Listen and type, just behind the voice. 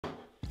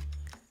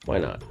why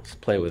not? Let's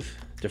play with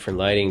different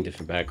lighting,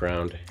 different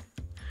background.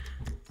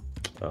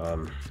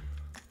 I'll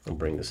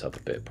bring this up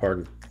a bit.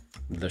 Pardon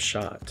the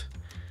shot.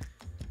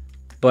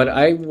 But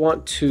I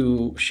want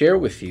to share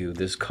with you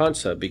this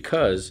concept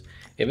because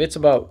if it's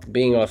about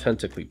being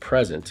authentically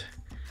present,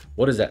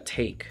 what does that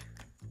take?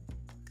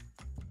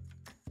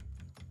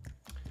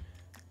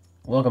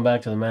 Welcome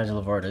back to the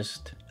MaJeliv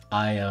Artist.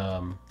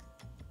 I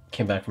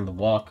came back from the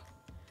walk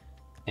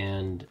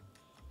and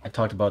I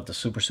talked about the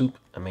super soup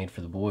I made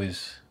for the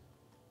boys.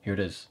 Here it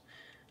is.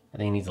 I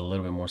think it needs a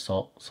little bit more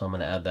salt, so I'm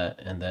going to add that,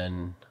 and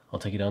then I'll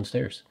take you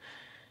downstairs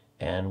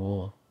and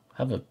we'll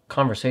have a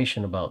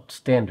conversation about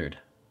standard.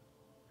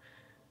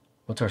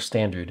 What's our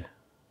standard?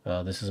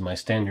 This is my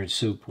standard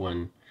soup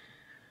when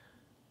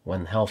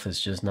health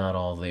is just not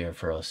all there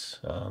for us.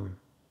 And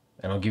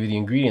I'll give you the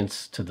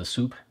ingredients to the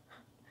soup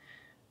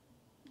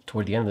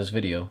toward the end of this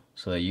video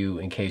so that you,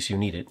 in case you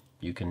need it,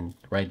 you can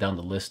write down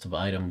the list of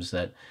items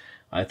that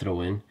I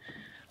throw in.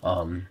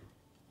 And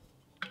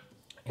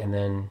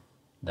then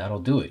that'll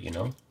do it, you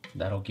know?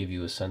 That'll give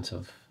you a sense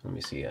of, let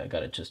me see, I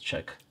gotta just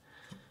check.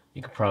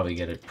 You could probably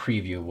get a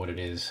preview of what it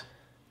is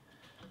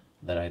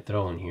that I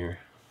throw in here.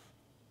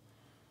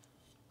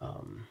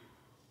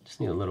 Just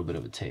need a little bit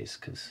of a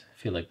taste because I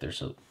feel like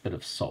there's a bit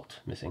of salt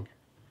missing.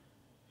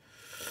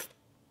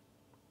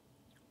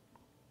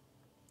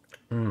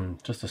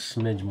 Just a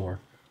smidge more,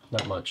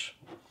 not much.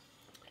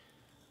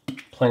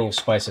 Plenty of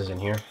spices in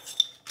here.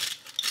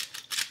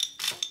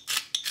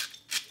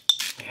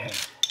 Yeah.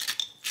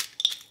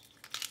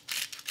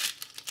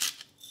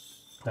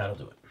 That'll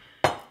do it.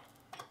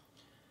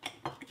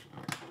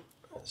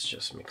 Let's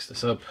just mix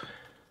this up.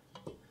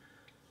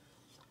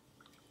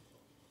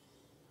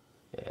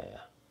 Yeah.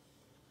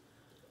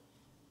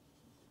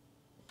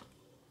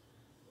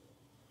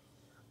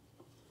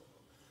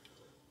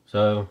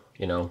 So,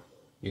 you know,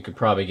 you could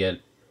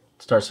probably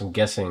start some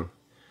guessing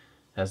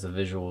as the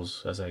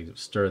visuals, as I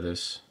stir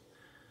this.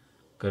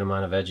 Good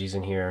amount of veggies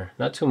in here.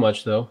 Not too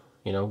much though,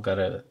 you know,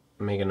 gotta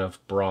make enough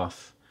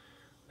broth.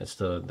 It's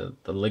the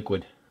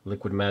liquid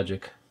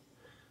magic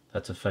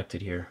that's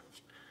affected here.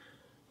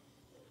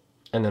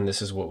 And then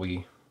this is what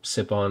we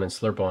sip on and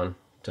slurp on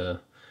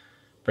to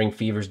bring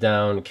fevers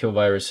down, kill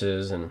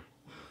viruses, and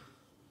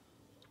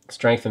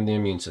strengthen the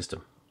immune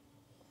system.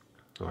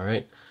 All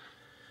right,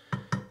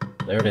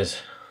 there it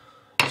is.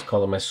 Let's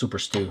call it my super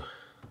stew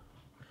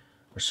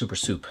or super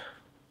soup.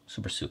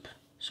 Super soup.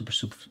 Super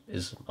soup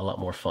is a lot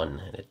more fun,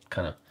 and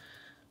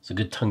it's a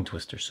good tongue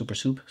twister. Super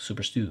soup,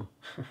 super stew.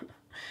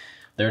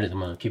 There it is. I'm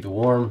gonna keep it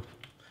warm.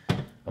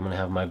 I'm gonna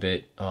have my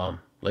bit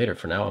later.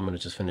 For now, I'm gonna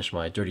just finish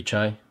my dirty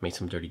chai. Make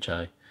some dirty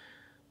chai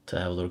to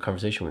have a little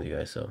conversation with you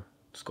guys. So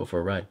let's go for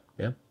a ride.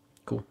 Yeah,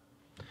 cool.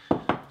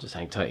 Just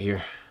hang tight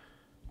here.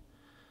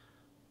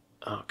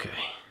 Okay.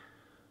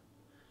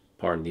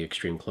 Pardon the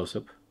extreme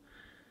close-up.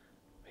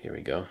 Here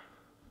we go.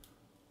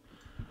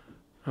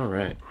 All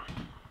right.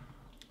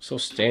 So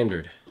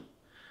standard.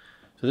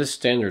 So this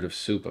standard of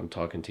soup I'm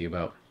talking to you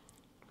about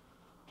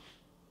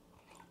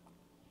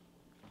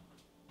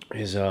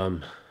is you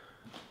know,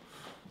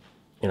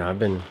 I've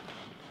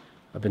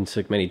been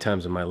sick many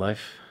times in my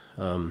life.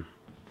 Pardon.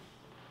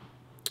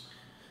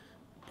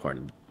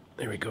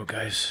 There we go,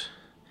 guys.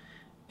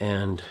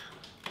 And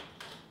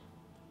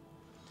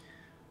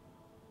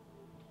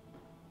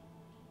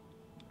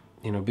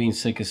you know, being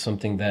sick is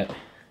something that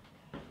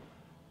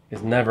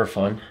is never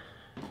fun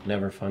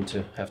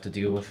to have to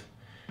deal with.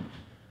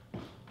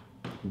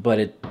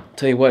 But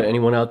tell you what,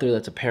 anyone out there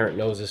that's a parent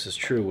knows this is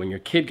true. When your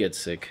kid gets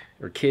sick,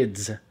 or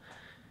kids,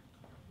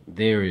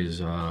 there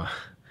is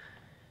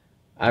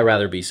I'd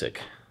rather be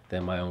sick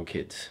than my own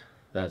kids.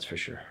 That's for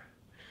sure.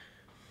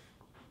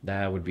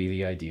 That would be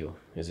the ideal,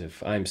 is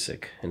if I'm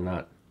sick and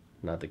not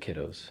the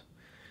kiddos.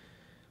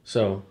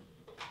 So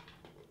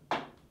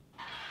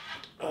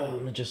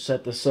let me just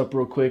set this up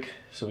real quick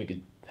so we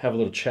could have a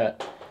little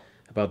chat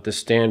about this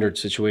standard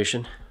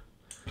situation.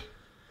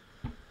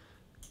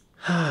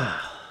 All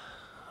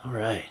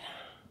right.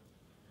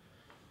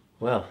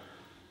 Well,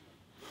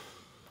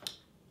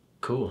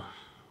 cool.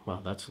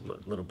 Wow, that's a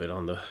little bit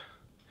on the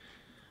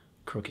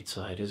crooked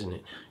side, isn't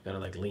it? Gotta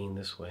like lean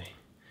this way.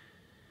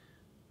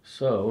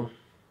 So,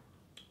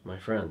 my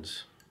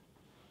friends,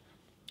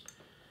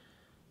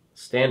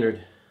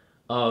 standard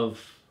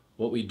of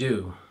what we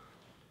do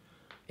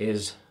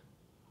is,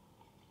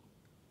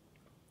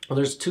 well,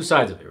 there's two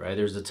sides of it, right?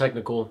 There's the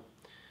technical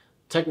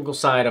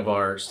side of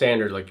our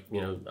standard, like, you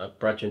know, I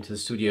brought you into the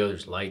studio,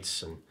 there's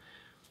lights, and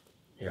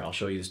here, I'll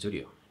show you the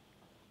studio.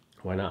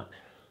 Why not?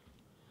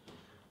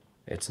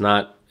 It's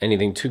not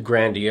anything too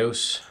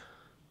grandiose.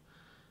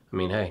 I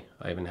mean, hey,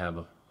 I even have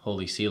a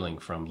holy ceiling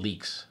from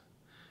leaks.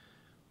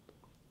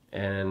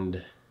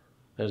 And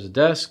there's a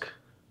desk,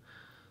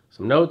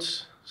 some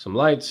notes, some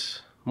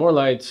lights, more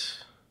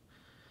lights,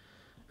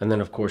 and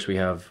then of course we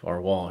have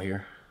our wall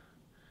here.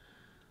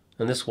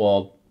 And this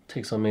wall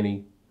takes on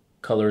many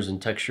colors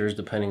and textures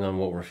depending on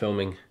what we're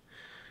filming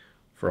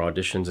for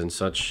auditions and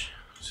such.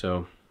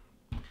 So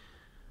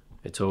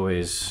it's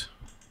always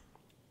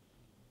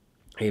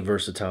a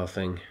versatile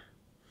thing.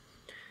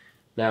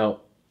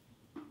 Now,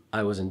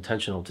 I was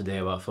intentional today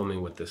about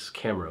filming with this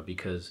camera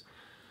because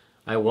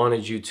I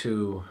wanted you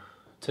to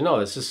know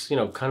this is,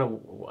 kind of,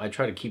 I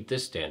try to keep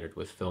this standard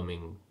with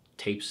filming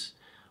tapes,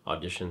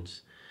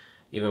 auditions,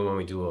 even when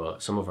we do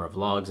some of our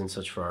vlogs and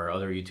such for our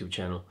other YouTube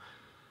channel.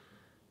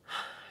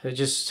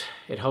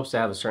 It helps to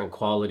have a certain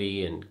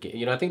quality, and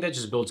I think that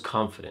just builds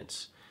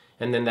confidence,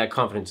 and then that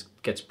confidence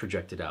gets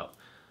projected out.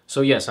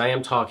 So yes, I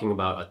am talking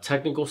about a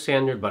technical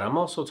standard, but I'm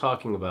also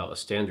talking about a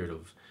standard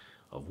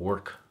of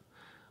work,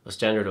 a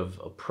standard of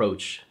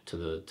approach to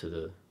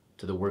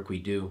the work we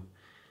do.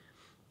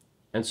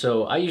 And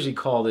so I usually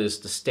call this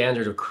the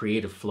standard of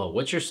creative flow.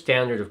 What's your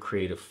standard of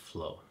creative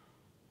flow?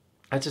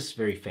 That's just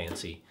very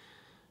fancy.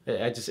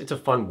 It's a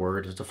fun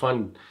word. It's a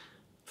fun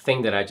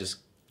thing that it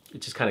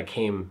just kind of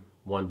came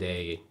one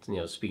day,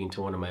 speaking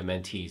to one of my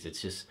mentees.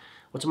 It's just,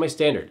 what's my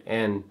standard?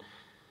 And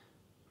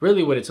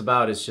really what it's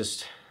about is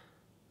just,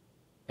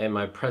 am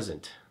I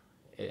present?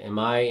 Am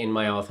I in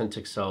my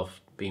authentic self,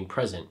 being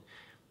present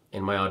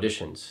in my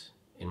auditions,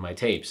 in my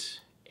tapes,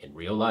 in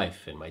real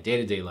life, in my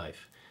day-to-day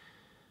life?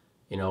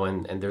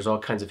 And there's all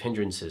kinds of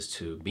hindrances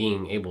to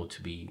being able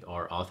to be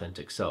our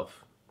authentic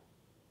self.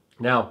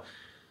 Now,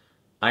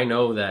 I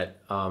know that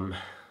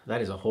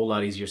that is a whole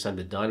lot easier said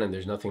than done, and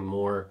there's nothing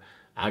more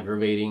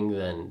aggravating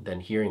than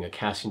hearing a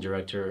casting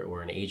director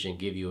or an agent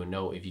give you a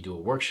note if you do a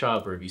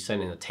workshop or if you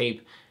send in a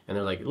tape and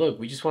they're like, look,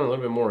 we just want a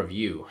little bit more of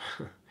you.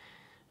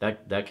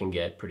 That can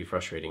get pretty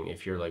frustrating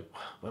if you're like,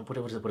 what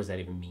does that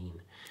even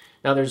mean?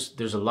 Now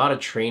there's a lot of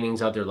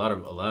trainings out there, a lot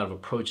of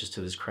approaches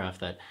to this craft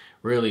that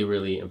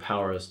really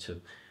empower us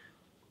to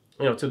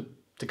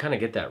kind of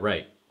get that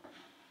right.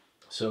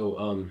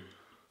 So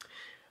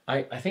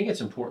I think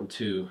it's important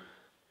to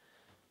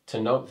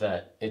note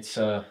that it's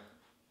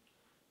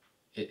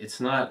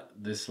not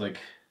this, like,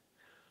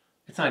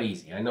 it's not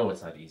easy. I know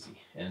it's not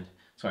easy, and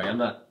sorry, I'm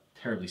not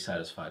terribly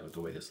satisfied with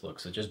the way this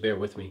looks, so just bear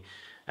with me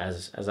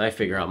as I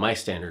figure out my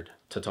standard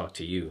to talk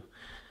to you.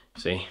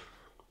 See,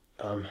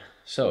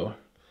 so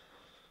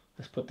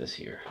let's put this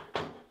here.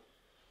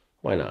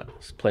 Why not?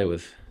 Let's play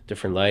with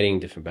different lighting,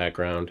 different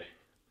background.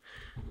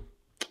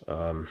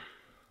 I'll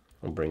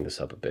bring this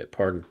up a bit.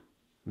 Pardon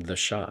the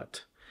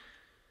shot.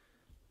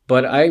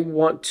 But I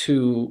want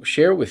to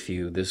share with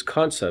you this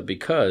concept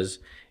because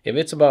if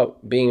it's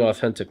about being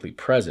authentically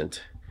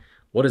present,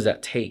 what does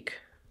that take,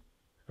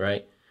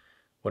 right?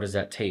 What does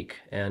that take?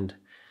 And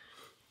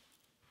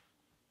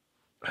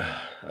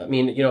I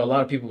mean, a lot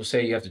of people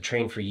say you have to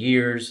train for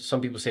years. Some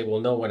people say, well,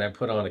 no, when I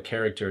put on a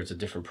character, it's a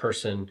different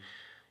person.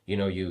 You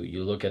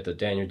look at the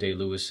Daniel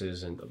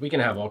Day-Lewis's, and we can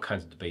have all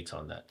kinds of debates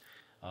on that,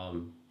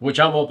 which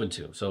I'm open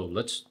to. So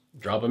let's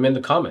drop them in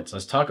the comments.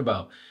 Let's talk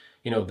about,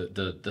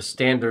 the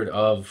standard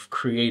of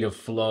creative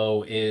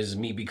flow is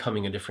me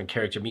becoming a different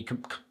character, me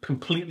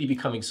completely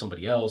becoming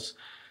somebody else.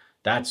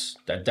 That's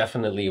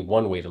definitely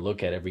one way to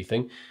look at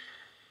everything.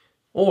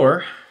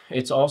 Or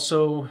it's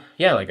also,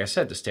 yeah, like I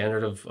said, the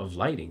standard of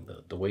lighting,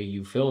 the way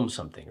you film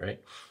something, right?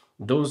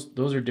 Those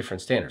are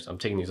different standards. I'm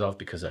taking these off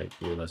because I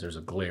realize there's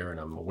a glare and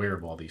I'm aware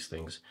of all these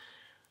things.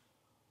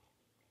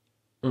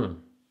 So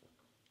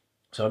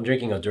I'm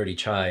drinking a dirty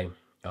chai.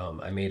 I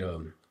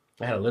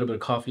had a little bit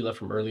of coffee left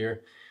from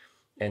earlier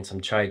and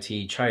some chai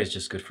tea. Chai is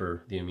just good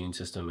for the immune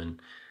system,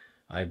 and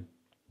I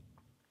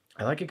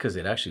like it because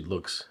it actually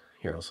looks,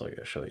 here, I'll show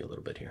you a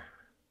little bit here.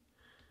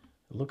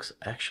 It looks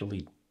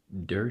actually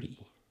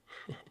dirty.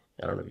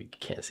 I don't know if you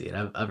can't see it.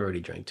 I've already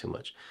drank too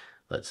much.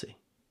 Let's see.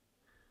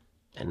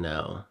 And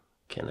now,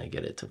 can I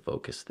get it to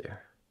focus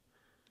there?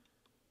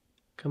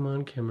 Come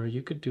on, camera,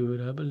 you could do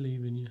it. I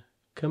believe in you.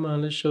 Come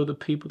on, let's show the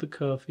people the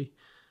coffee.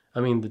 I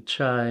mean, the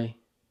chai.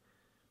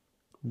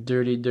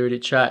 Dirty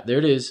chai. There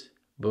it is.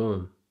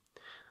 Boom.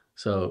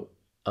 So,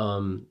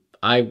 I'm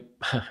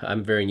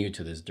very new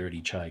to this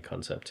dirty chai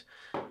concept.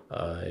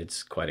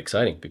 It's quite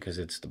exciting because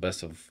it's the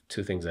best of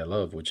two things I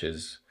love, which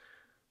is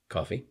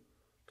coffee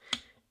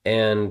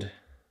and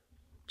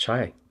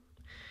chai.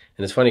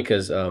 And it's funny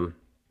because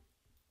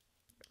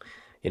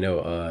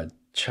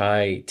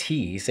chai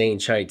tea, saying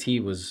chai tea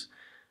was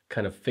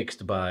kind of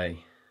fixed by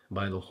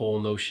the whole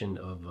notion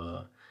of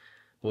what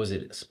was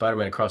it,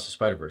 Spider-Man Across the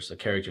Spider-Verse. A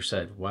character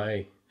said,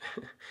 why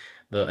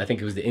I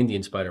think it was the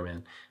Indian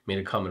Spider-Man made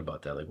a comment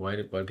about that, like why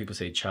do people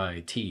say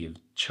chai tea if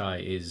chai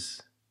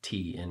is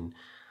tea in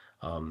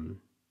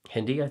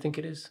Hindi, I think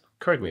it is.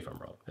 Correct me if I'm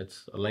wrong.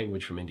 It's a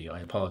language from India. I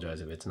apologize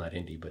if it's not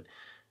Hindi, but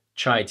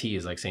chai tea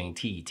is like saying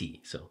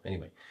tea. So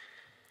anyway,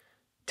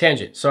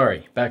 tangent,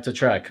 sorry, back to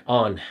track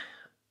on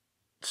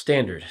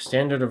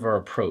standard of our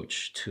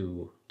approach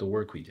to the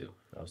work we do.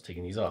 I was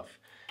taking these off.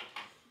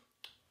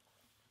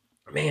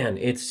 Man,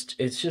 it's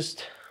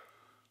just,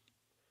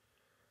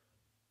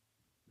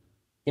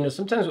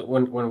 sometimes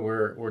when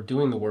we're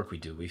doing the work we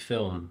do, we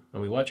film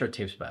and we watch our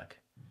tapes back,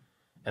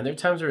 and there are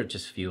times where it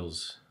just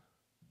feels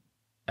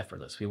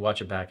effortless. We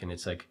watch it back and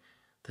it's like,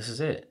 this is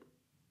it.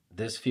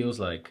 This feels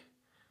like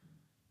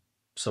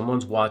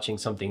someone's watching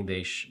something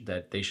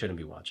that they shouldn't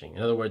be watching.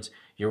 In other words,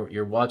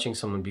 you're watching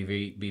someone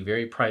be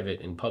very private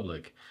in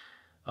public.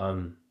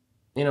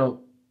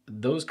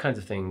 those kinds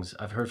of things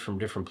I've heard from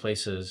different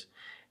places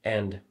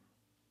and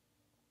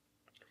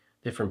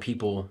different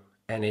people,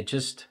 and it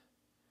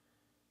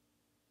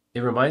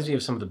reminds me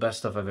of some of the best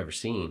stuff I've ever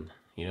seen.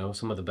 You know,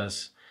 some of the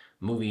best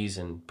movies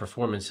and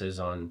performances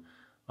on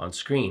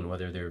screen,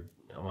 whether they're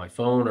on my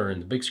phone or in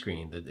the big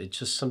screen. That it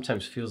just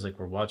sometimes feels like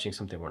we're watching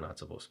something we're not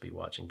supposed to be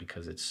watching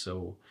because it's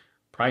so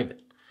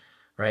private,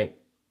 right?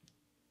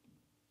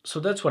 So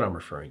that's what I'm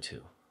referring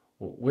to.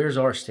 Where's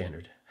our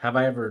standard? Have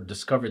I ever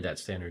discovered that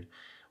standard?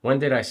 When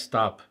did I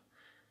stop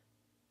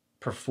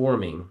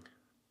performing,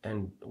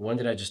 and when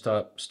did I just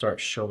start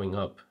showing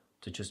up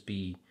to just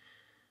be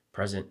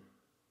present,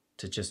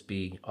 to just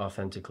be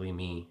authentically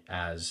me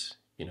as,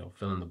 you know,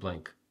 fill in the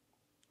blank,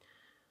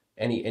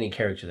 any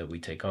character that we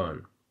take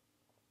on.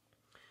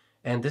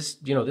 And this,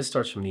 you know, this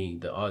starts from the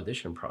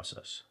audition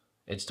process.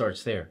 It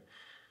starts there.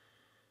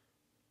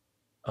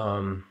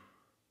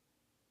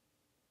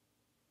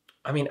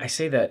 I mean, I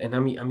say that, and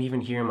I'm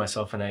even hearing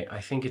myself, and I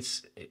think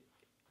it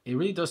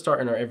really does start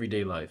in our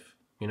everyday life.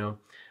 You know,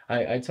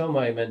 I tell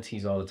my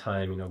mentees all the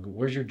time, you know,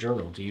 where's your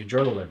journal? Do you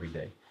journal every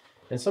day?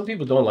 And some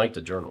people don't like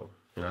to journal.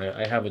 You know,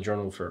 I have a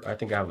journal for, I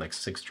think I have like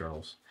 6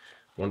 journals,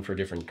 one for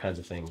different kinds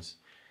of things.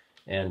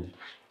 And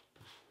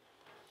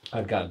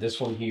I've got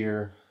this one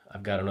here.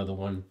 I've got another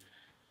one.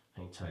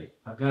 Hang tight.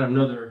 I've got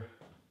another.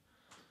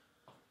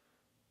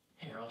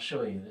 Here, I'll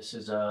show you. This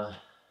is I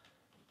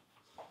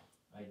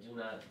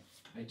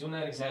do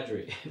not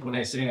exaggerate when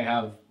I say I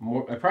have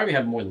more. I probably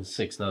have more than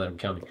 6 now that I'm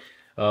counting.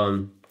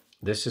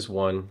 This is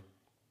one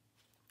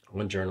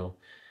journal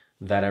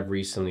that I've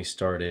recently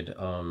started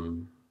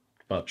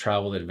about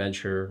travel,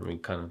 adventure. I mean,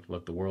 kind of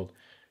look the world,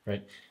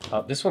 right?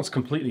 This one's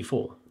completely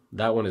full.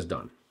 That one is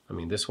done. I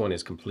mean, this one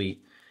is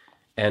complete.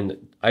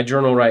 And I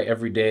journal write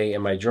every day,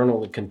 and my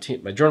journal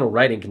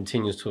writing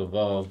continues to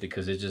evolve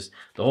because it's just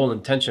the whole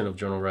intention of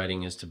journal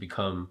writing is to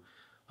become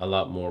a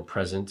lot more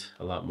present,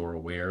 a lot more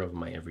aware of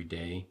my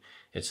everyday.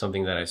 It's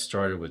something that I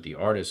started with The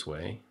Artist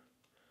Way.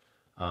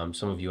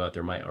 Some of you out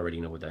there might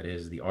already know what that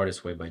is. The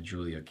Artist Way by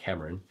Julia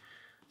Cameron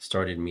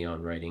started me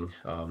on writing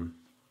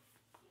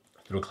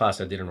through a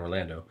class I did in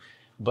Orlando.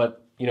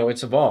 But, you know,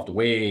 it's evolved,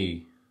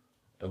 way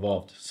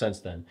evolved since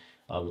then.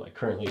 I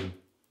currently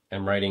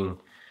am writing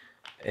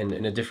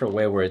in a different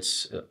way where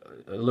it's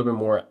a little bit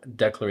more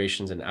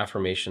declarations and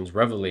affirmations,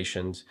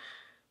 revelations,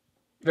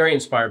 very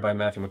inspired by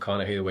Matthew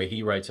McConaughey, the way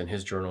he writes in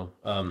his journal.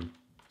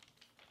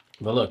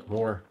 But look,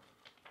 more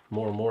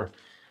and more.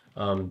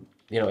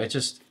 You know, it's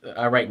just,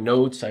 I write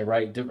notes, I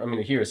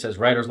mean, here it says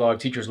writer's log,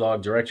 teacher's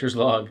log, director's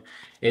log.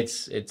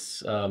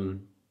 It's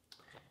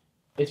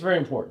very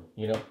important,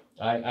 you know.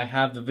 I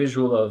have the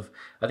visual of,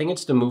 I think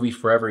it's the movie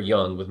Forever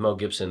Young with Mel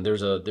Gibson.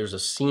 There's a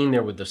scene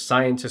there with the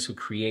scientist who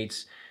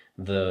creates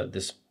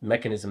this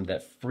mechanism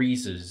that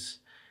freezes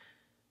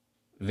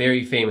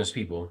very famous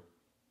people,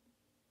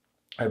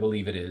 I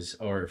believe it is,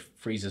 or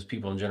freezes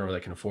people in general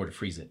that can afford to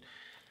freeze it.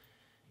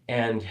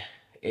 And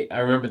I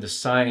remember the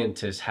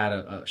scientist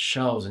had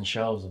shelves and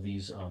shelves of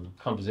these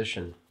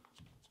composition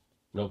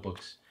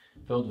notebooks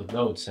filled with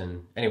notes.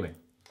 And anyway,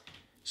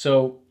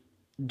 so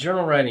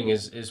journal writing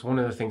is one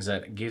of the things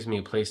that gives me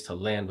a place to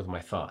land with my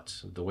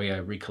thoughts, the way I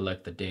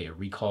recollect the day or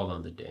recall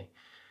on the day.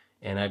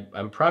 And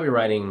I'm probably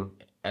writing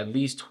at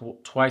least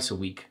twice a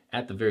week,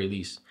 at the very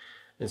least.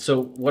 And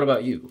so what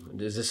about you?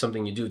 Is this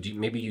something you do?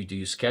 Do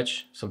you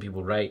sketch? Some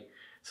people write,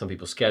 some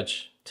people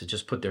sketch to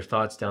just put their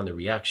thoughts down, their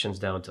reactions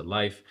down to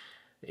life.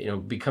 You know,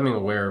 becoming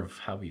aware of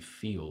how we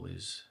feel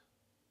is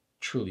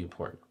truly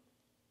important.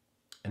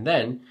 And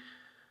then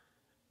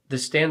the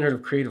standard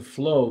of creative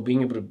flow,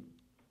 being able to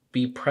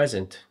be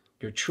present,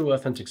 your true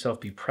authentic self,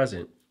 be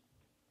present.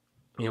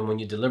 You know, when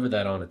you deliver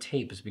that on a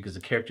tape, it's because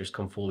the characters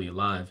come fully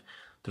alive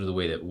through the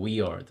way that we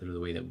are, through the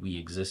way that we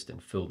exist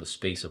and fill the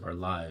space of our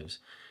lives.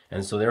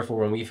 And so therefore,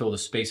 when we fill the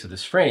space of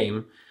this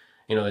frame,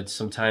 you know,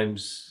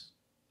 sometimes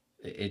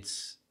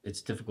it's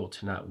difficult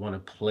to not want to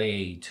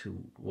play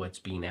to what's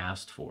being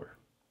asked for.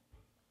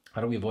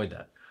 How do we avoid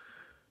that?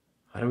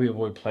 How do we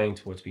avoid playing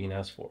to what's being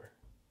asked for?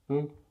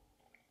 Well,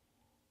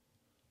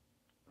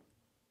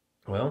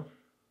 how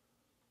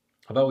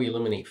about we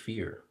eliminate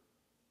fear?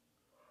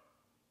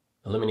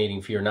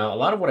 Eliminating fear. Now, a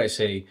lot of what I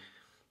say,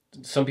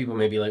 some people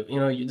may be like, you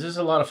know, this is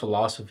a lot of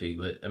philosophy,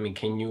 but I mean,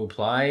 can you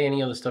apply any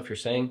of the stuff you're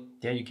saying?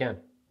 Yeah, you can.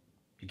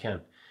 You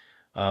can.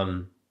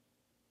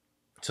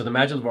 So the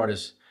MaJeliv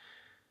Artist,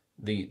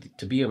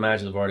 to be a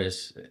MaJeliv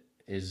Artist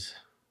is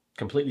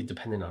completely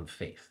dependent on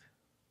faith.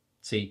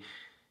 See,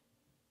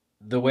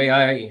 the way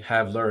I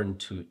have learned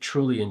to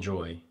truly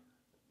enjoy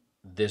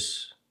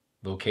this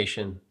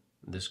vocation,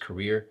 this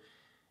career,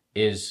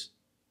 is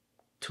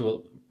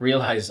to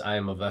realize I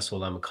am a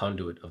vessel, I'm a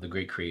conduit of the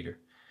great creator.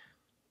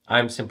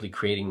 I'm simply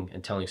creating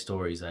and telling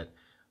stories that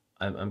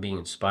I'm being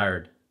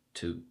inspired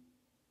to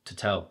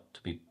tell,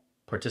 to be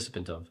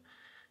participant of.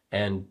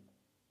 And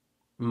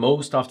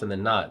most often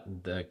than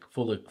not, the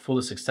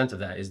fullest extent of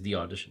that is the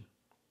audition.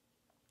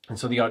 And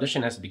so the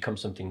audition has to become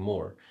something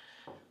more.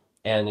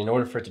 And in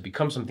order for it to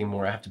become something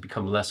more, I have to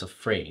become less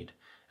afraid.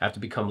 I have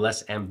to become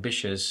less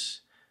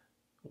ambitious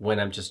when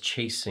I'm just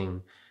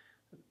chasing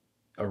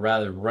or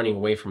rather running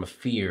away from a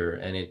fear,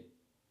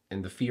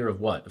 and the fear of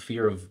what? The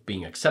fear of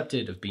being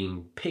accepted, of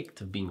being picked,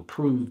 of being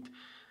approved,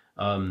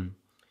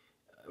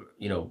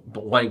 you know,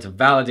 but wanting to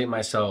validate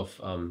myself.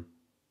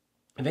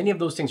 If any of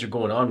those things are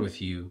going on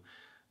with you,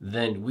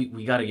 then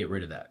we got to get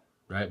rid of that,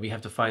 right? We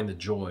have to find the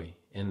joy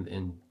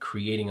in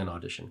creating an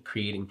audition,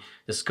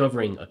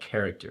 discovering a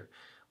character.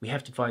 We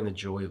have to find the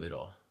joy of it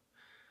all.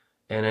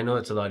 And I know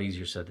it's a lot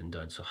easier said than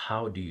done. So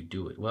how do you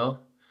do it?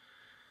 Well,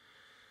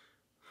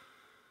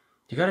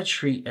 you got to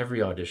treat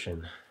every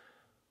audition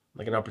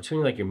like an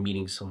opportunity, like you're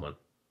meeting someone,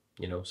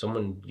 you know,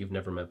 someone you've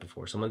never met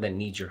before, someone that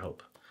needs your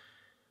help.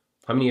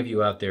 How many of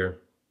you out there,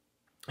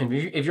 and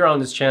if you're on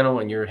this channel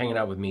and you're hanging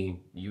out with me,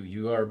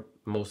 you are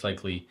most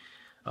likely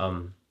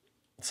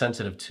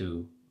sensitive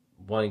to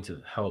wanting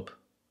to help,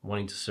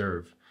 wanting to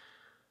serve.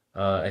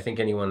 I think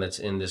anyone that's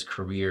in this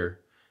career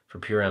for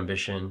pure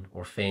ambition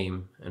or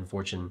fame and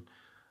fortune,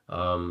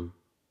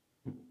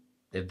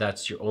 if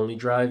that's your only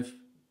drive,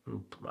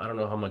 I don't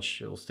know how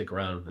much you'll stick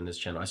around in this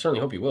channel. I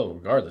certainly hope you will,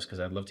 regardless, because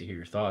I'd love to hear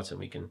your thoughts and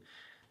we can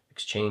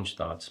exchange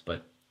thoughts.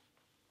 But,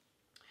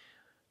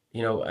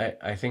 you know,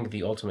 I think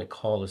the ultimate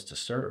call is to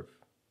serve.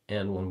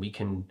 And when we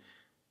can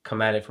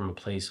come at it from a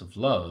place of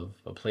love,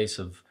 a place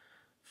of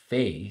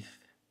faith,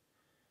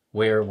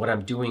 where what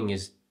I'm doing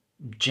is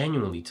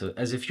genuinely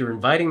as if you're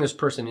inviting this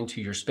person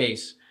into your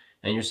space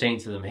and you're saying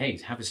to them, hey,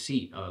 have a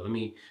seat. Let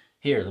me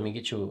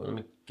get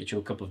you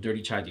a cup of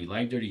dirty chai. Do you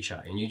like dirty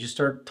chai? And you just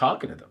start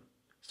talking to them,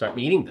 start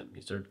meeting them.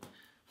 You start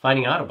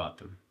finding out about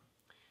them.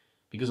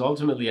 Because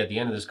ultimately at the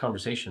end of this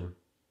conversation,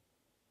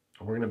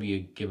 we're going to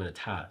be given a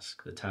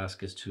task. The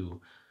task is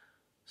to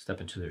step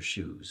into their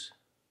shoes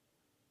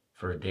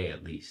for a day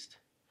at least.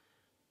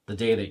 The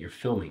day that you're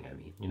filming, I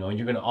mean, you know, and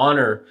you're going to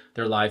honor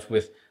their life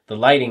with the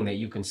lighting that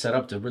you can set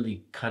up to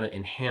really kind of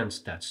enhance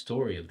that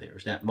story of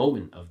theirs, that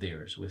moment of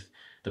theirs with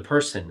the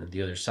person on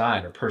the other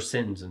side, or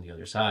persons on the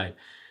other side.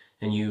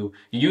 And you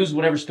use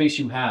whatever space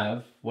you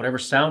have, whatever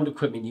sound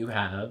equipment you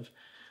have,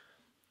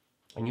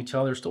 and you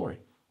tell their story.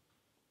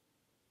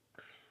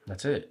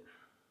 That's it.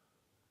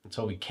 That's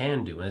all we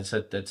can do. And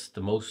that's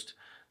the most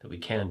that we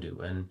can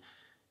do. And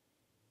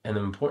the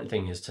important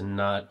thing is to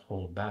not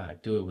hold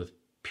back. Do it with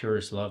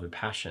purest love and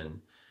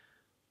passion,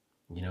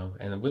 you know,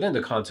 and within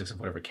the context of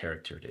whatever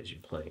character it is you're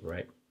playing,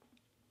 right?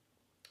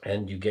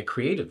 And you get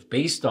creative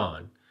based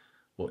on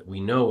what we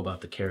know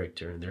about the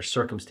character and their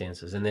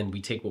circumstances. And then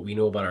we take what we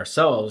know about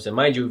ourselves. And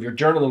mind you, if you're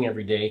journaling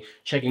every day,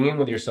 checking in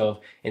with yourself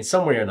in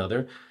some way or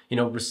another, you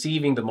know,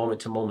 receiving the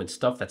moment-to-moment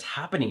stuff that's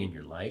happening in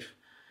your life,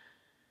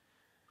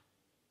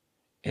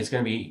 it's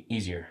going to be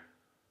easier.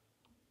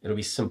 It'll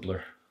be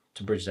simpler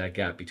to bridge that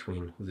gap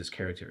between who this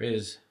character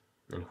is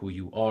and who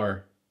you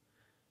are.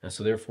 And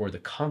so therefore, the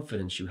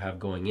confidence you have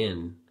going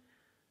in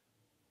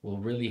will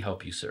really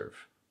help you serve.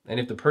 And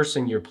if the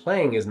person you're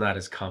playing is not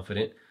as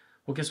confident,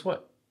 well, guess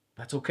what?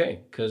 That's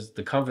okay, because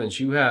the confidence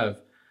you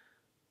have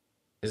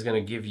is going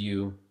to give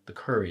you the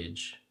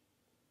courage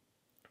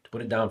to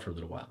put it down for a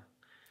little while,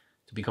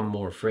 to become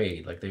more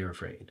afraid like they are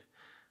afraid,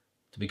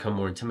 to become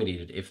more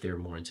intimidated if they're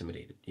more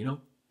intimidated, you know?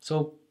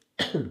 So,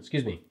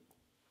 excuse me.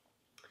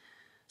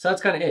 So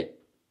that's kind of it.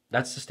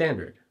 That's the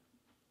standard.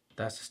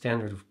 That's the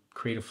standard of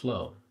creative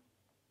flow.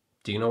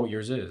 Do you know what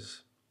yours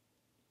is?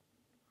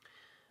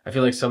 I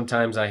feel like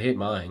sometimes I hit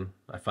mine.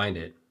 I find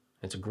it.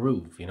 It's a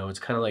groove, you know? It's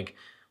kind of like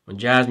when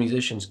jazz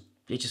musicians,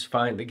 they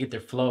get their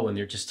flow and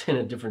they're just in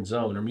a different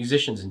zone, or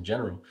musicians in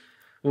general.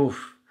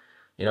 Oof.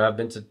 You know, I've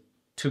been to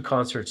 2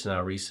 concerts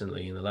now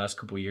recently in the last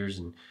couple of years,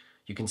 and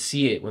you can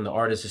see it when the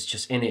artist is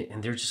just in it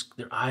and their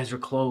eyes are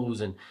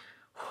closed, and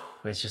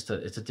it's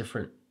a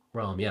different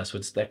realm. Yeah, so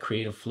it's that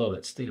creative flow,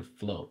 that state of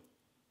flow.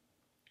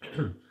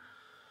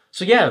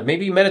 So yeah,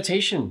 maybe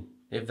meditation.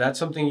 If that's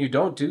something you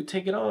don't do,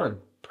 take it on.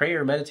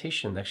 Prayer,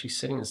 meditation, actually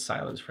sitting in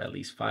silence for at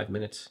least 5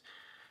 minutes.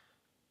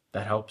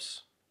 That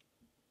helps.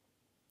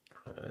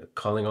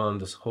 Calling on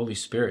this Holy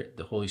Spirit,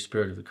 the Holy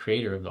Spirit of the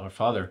Creator, of our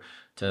Father,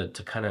 to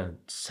kind of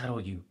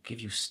settle you,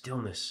 give you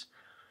stillness.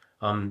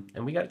 And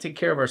we got to take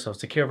care of ourselves,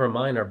 take care of our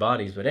mind, our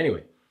bodies. But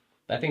anyway,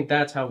 I think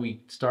that's how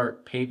we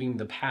start paving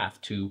the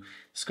path to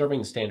discovering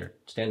the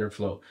standard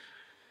flow.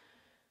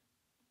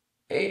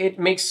 It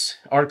makes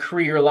our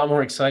career a lot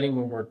more exciting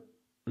when we're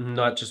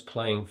not just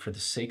playing for the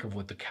sake of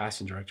what the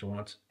casting director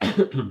wants.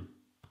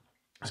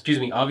 Excuse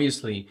me.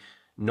 Obviously,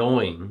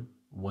 knowing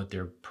what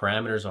their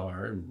parameters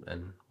are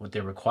and what they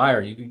require,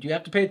 you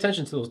have to pay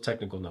attention to those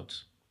technical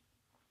notes.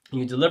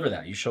 You deliver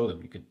that. You show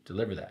them. You could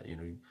deliver that. You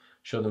know, you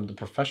show them the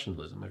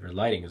professionalism of your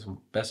lighting as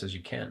best as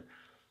you can.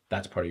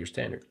 That's part of your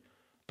standard.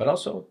 But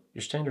also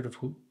your standard of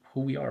who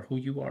we are, who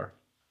you are.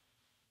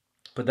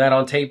 Put that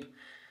on tape,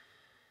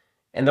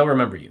 and they'll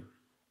remember you.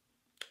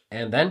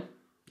 And then,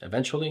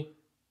 eventually,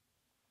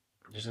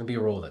 there's going to be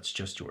a role that's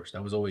just yours.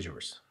 That was always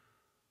yours.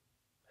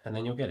 And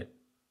then you'll get it.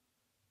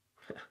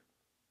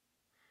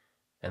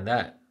 And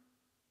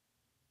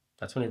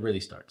that's when it really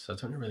starts.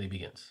 That's when it really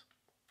begins.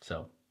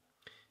 So,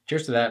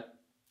 cheers to that.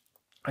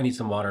 I need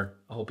some water.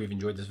 I hope you've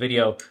enjoyed this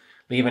video.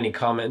 Leave any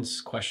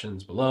comments,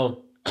 questions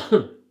below.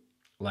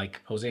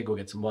 Like, Jose, go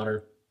get some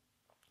water.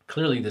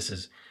 Clearly this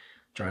is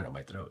drying up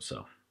my throat.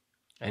 So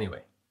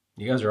anyway,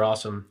 you guys are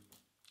awesome.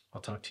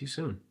 I'll talk to you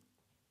soon.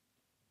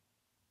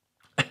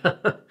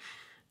 Sorry.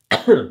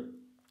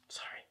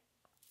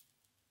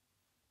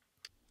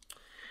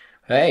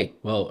 Hey,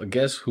 well,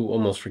 guess who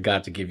almost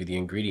forgot to give you the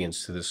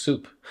ingredients to the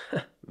soup?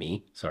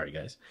 Me. Sorry,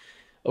 guys.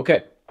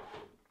 Okay.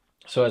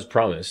 So as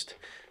promised,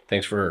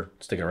 thanks for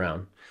sticking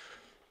around.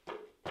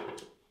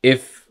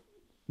 If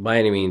by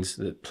any means,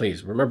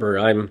 please remember,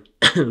 I'm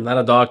not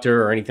a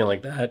doctor or anything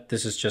like that.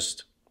 This is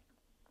just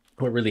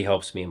what really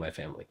helps me and my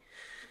family.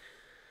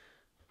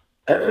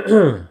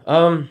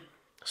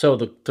 So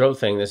the throat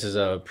thing, this is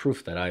a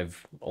proof that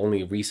I've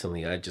only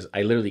recently, I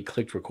literally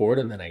clicked record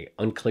and then I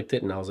unclicked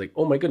it and I was like,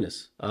 oh my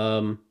goodness,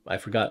 I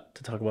forgot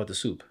to talk about the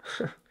soup.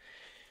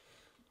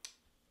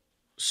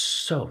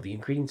 So the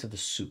ingredients of the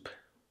soup.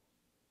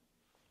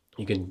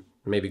 You can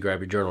maybe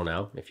grab your journal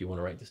now if you want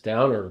to write this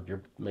down, or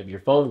maybe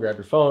your phone, grab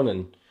your phone,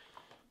 and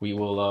we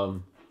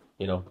will,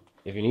 you know,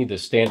 if you need the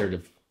standard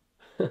of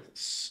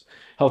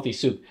healthy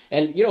soup.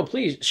 And, you know,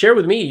 please share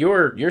with me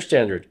your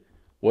standard.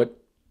 What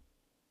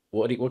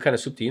kind of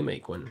soup do you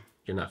make when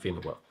you're not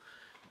feeling well?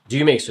 Do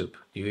you make soup?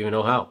 Do you even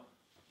know how?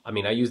 I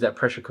mean, I use that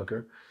pressure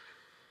cooker,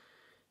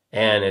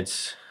 and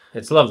it's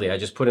lovely. I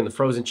just put in the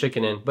frozen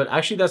chicken in, but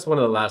actually that's one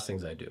of the last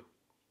things I do.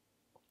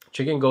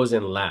 Chicken goes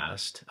in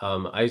last.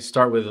 I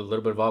start with a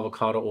little bit of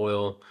avocado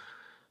oil.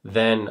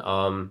 Then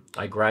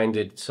I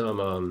grated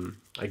some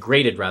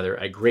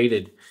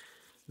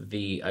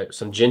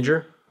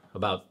ginger,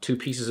 about 2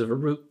 pieces of a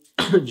root,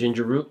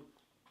 ginger root.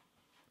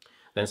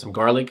 Then some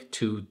garlic,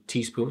 2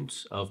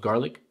 teaspoons of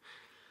garlic.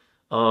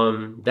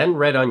 Then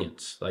red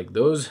onions, like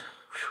those.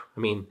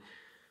 I mean,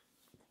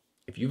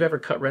 if you've ever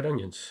cut red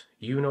onions,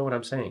 you know what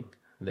I'm saying.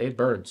 It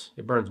burns.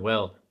 It burns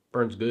well.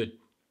 Burns good.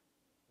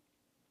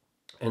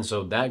 And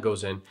so that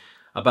goes in,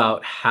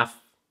 about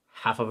half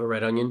of a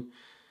red onion.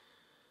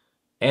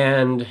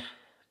 And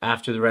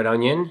after the red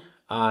onion,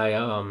 I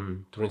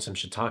threw in some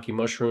shiitake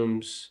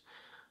mushrooms,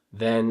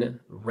 then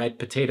red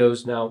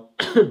potatoes. Now,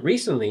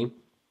 recently,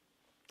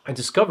 I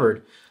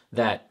discovered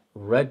that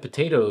red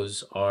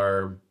potatoes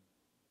are,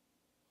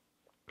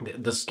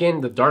 the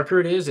skin, the darker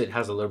it is, it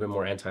has a little bit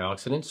more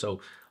antioxidants.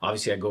 So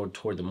obviously I go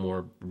toward the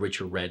more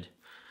richer red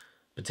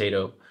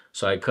potato.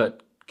 So I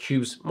cut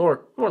cubes,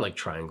 more like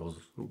triangles,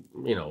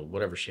 you know,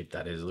 whatever shape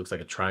that is. It looks like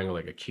a triangle,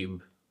 like a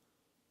cube.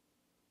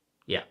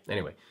 Yeah,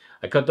 anyway,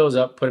 I cut those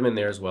up, put them in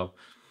there as well.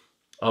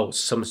 Oh,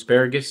 some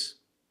asparagus.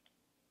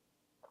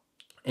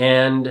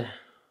 And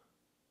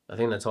I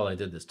think that's all I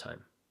did this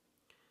time.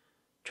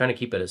 Trying to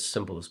keep it as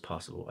simple as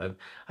possible.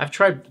 I've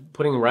tried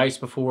putting rice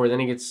before, then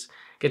it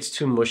gets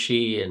too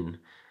mushy, and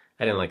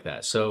I didn't like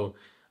that. So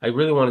I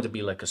really wanted to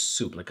be like a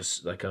soup, like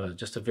a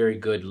just a very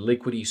good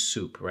liquidy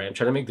soup, right? I'm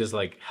trying to make this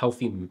like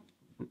healthy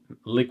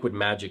liquid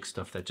magic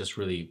stuff that just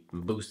really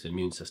boosts the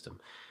immune system.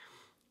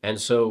 And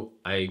so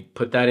I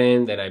put that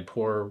in, then I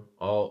put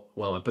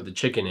the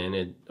chicken in.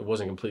 It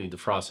wasn't completely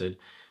defrosted.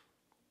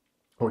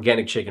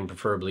 Organic chicken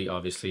preferably,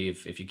 obviously,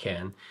 if you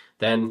can.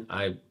 Then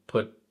I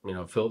put, you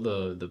know, fill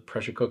the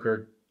pressure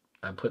cooker.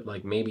 I put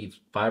like maybe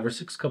 5 or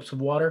 6 cups of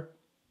water,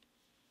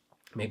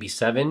 maybe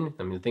 7.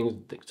 I mean, the thing is,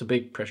 it's a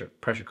big pressure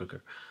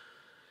cooker.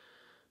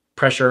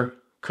 Pressure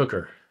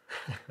cooker.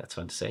 That's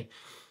fun to say.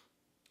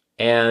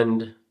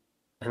 And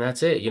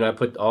that's it. You know, I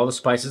put all the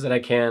spices that I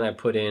can. I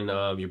put in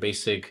your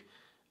basic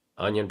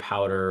onion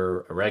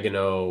powder,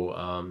 oregano,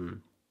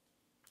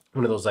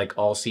 one of those like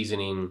all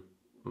seasoning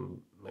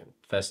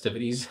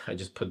festivities. I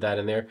just put that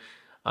in there.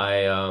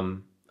 I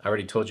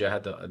already told you I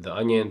had the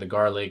onion, the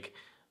garlic,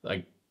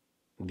 like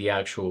the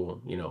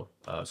actual, you know,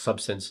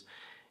 substance.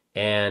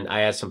 And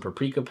I add some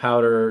paprika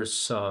powder,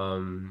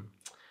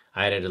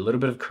 I added a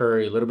little bit of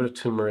curry, a little bit of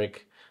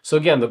turmeric. So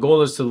again, the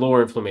goal is to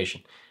lower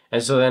inflammation.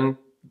 And so then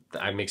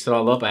I mixed it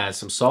all up. I add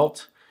some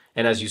salt.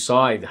 And as you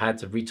saw, I had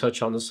to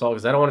retouch on the salt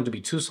because I don't want it to be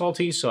too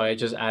salty. So I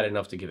just added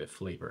enough to give it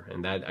flavor.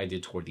 And that I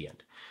did toward the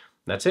end.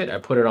 That's it. I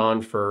put it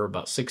on for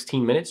about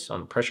 16 minutes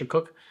on pressure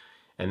cook.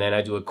 And then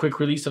I do a quick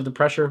release of the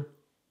pressure.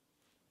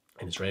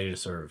 And it's ready to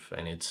serve.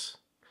 And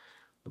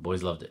the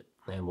boys loved it.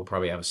 And we'll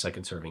probably have a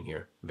second serving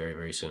here very,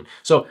 very soon.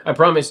 So I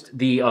promised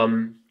the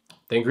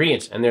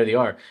ingredients, and there they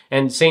are.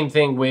 And same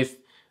thing with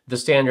the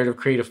standard of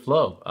creative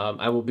flow.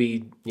 I will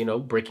be, you know,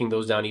 breaking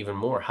those down even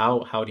more.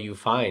 How do you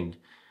find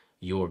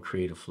your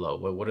creative flow?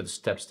 What are the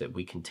steps that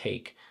we can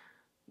take?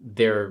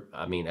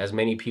 I mean, as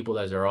many people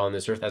as are on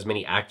this earth, as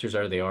many actors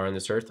are on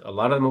this earth, a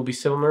lot of them will be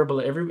similar,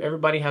 but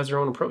everybody has their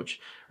own approach,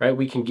 right?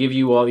 We can give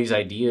you all these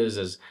ideas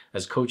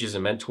as coaches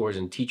and mentors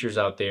and teachers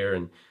out there,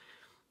 and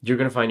you're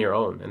going to find your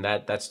own. And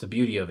that's the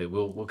beauty of it.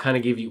 We'll kind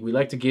of we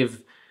like to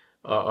give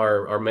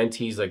our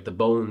mentees like the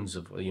bones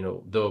of, you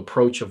know, the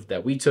approach of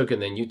that we took,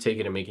 and then you take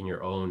it and make it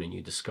your own, and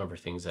you discover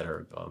things that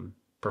are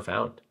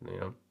profound, you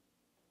know.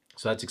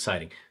 So that's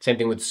exciting. Same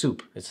thing with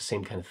soup. It's the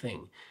same kind of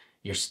thing.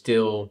 You're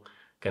still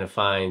going to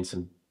find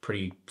some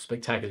pretty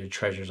spectacular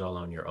treasures all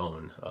on your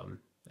own.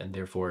 And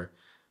therefore,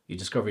 you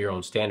discover your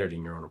own standard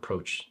and your own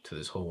approach to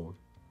this whole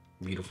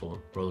beautiful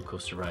roller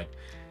coaster ride.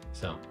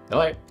 So, all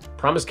right,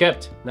 promise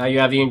kept. Now you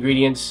have the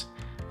ingredients.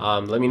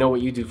 Let me know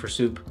what you do for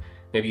soup.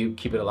 Maybe you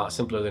keep it a lot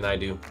simpler than I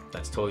do.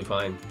 That's totally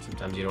fine.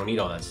 Sometimes you don't need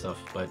all that stuff,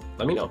 but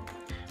let me know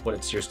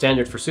what's your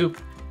standard for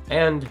soup.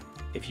 And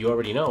if you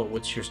already know,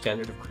 what's your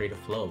standard of creative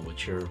flow? What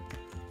do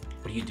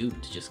you do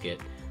to just get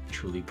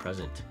truly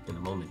present in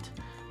the moment?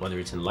 Whether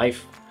it's in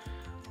life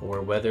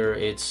or whether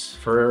it's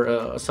for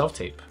a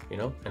self-tape, you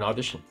know, an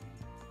audition.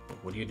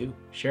 What do you do?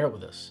 Share it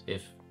with us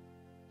if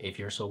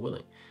you're so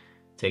willing.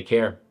 Take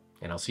care,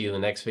 and I'll see you in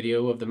the next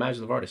video of the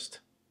MaJeliv Artist.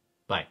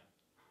 Bye.